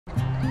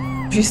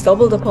She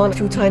stumbled upon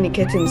two tiny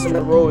kittens in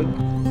the road.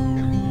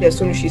 As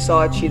soon as she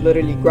saw it, she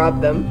literally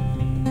grabbed them.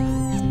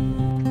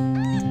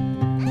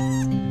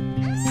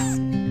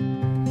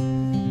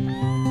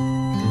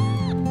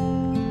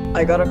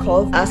 I got a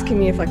call asking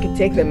me if I could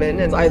take them in,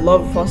 and I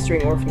love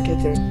fostering orphan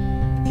kittens.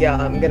 Yeah,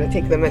 I'm gonna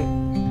take them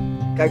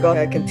in. I got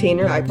a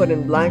container, I put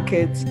in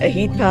blankets, a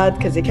heat pad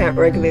because they can't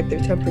regulate their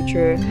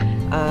temperature,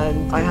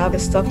 and I have a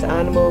stuffed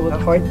animal with a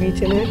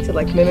heartbeat in it to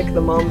like mimic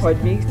the mom's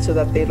heartbeat so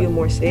that they feel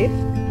more safe.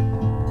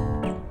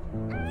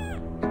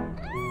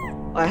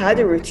 I had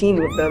a routine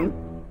with them.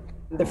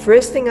 The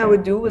first thing I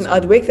would do is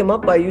I'd wake them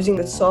up by using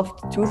the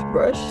soft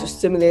toothbrush to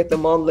stimulate the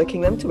mom licking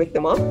them to wake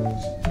them up.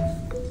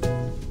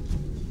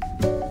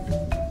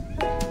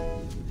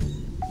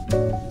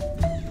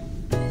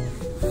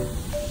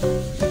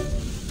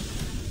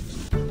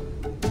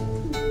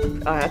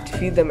 I had to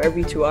feed them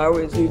every 2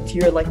 hours. You'd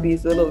hear like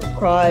these little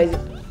cries.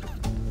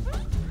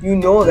 You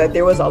know that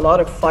there was a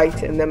lot of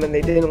fight in them and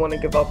they didn't want to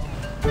give up.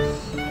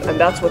 And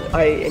that's what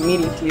I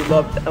immediately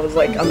loved. I was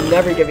like, I'm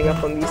never giving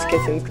up on these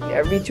kittens.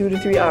 Every 2 to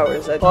 3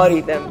 hours, I'd potty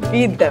them,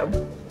 feed them,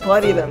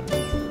 potty them.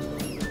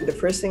 The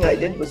first thing I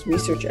did was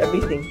research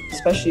everything,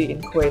 especially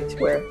in Kuwait,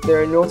 where there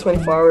are no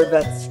 24-hour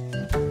vets.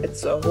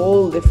 It's a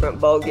whole different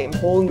ballgame,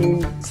 whole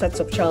new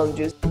sets of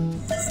challenges.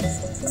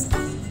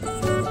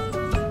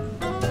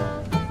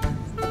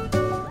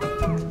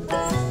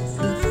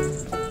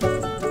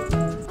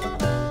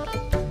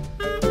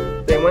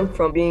 They went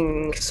from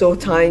being so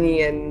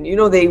tiny and, you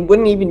know, they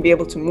wouldn't even be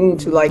able to move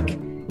to like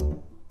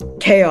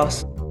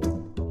chaos.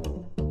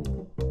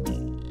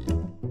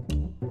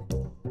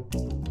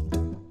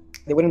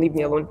 They wouldn't leave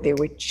me alone. They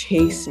would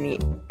chase me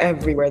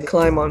everywhere. They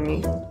climb on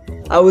me.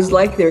 I was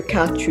like their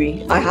cat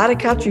tree. I had a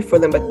cat tree for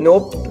them, but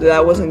nope,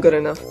 that wasn't good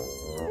enough.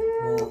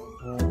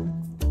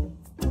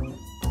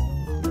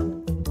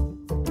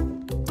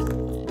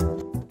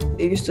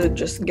 They used to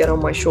just get on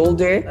my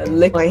shoulder and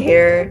lick my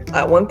hair.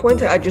 At one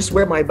point, I just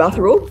wear my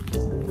bathrobe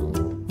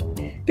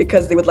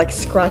because they would like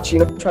scratch, you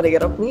know, try to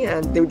get up me,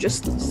 and they would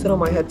just sit on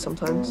my head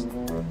sometimes.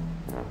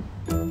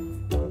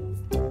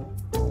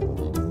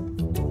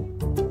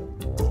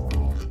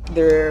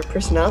 Their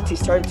personality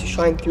started to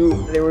shine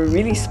through. They were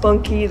really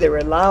spunky, they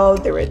were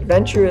loud, they were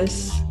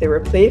adventurous, they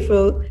were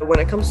playful. When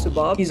it comes to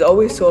Bob, he's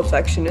always so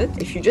affectionate.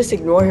 If you just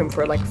ignore him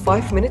for like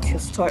 5 minutes, he'll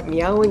start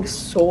meowing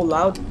so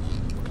loud.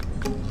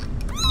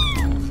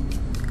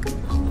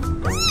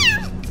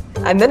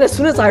 And then as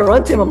soon as I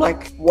run to him, I'm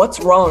like, what's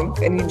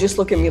wrong? And he'd just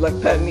look at me like,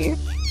 pet me.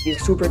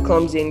 He's super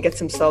clumsy and gets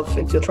himself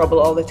into trouble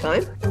all the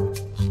time.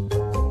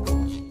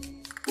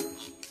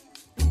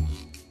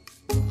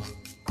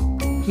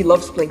 He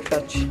loves playing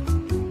fetch.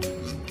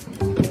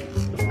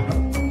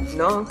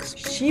 Knox,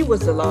 she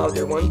was the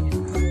louder one.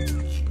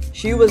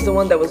 She was the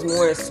one that was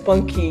more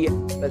spunky,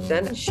 but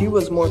then she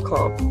was more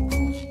calm.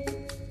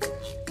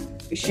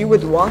 She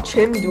would watch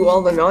him do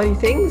all the naughty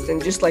things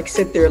and just like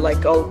sit there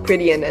like all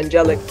pretty and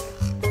angelic.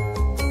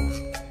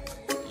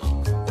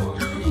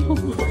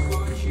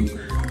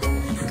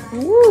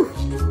 Woo.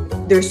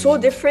 They're so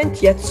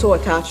different yet so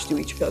attached to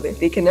each other.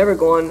 They can never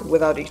go on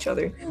without each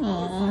other.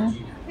 Aww.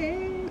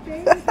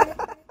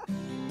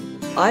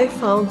 I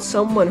found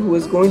someone who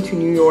was going to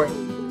New York.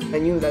 I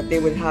knew that they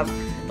would have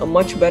a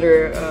much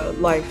better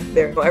life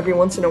there. Every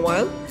once in a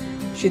while,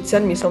 she'd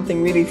send me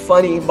something really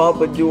funny Bob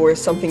would do or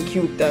something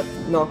cute that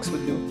Knox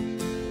would do.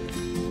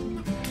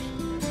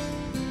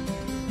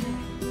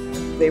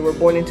 They were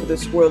born into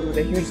this world with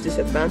a huge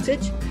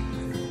disadvantage,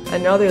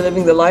 and now they're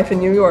living the life in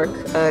New York,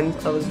 and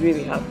I was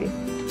really happy.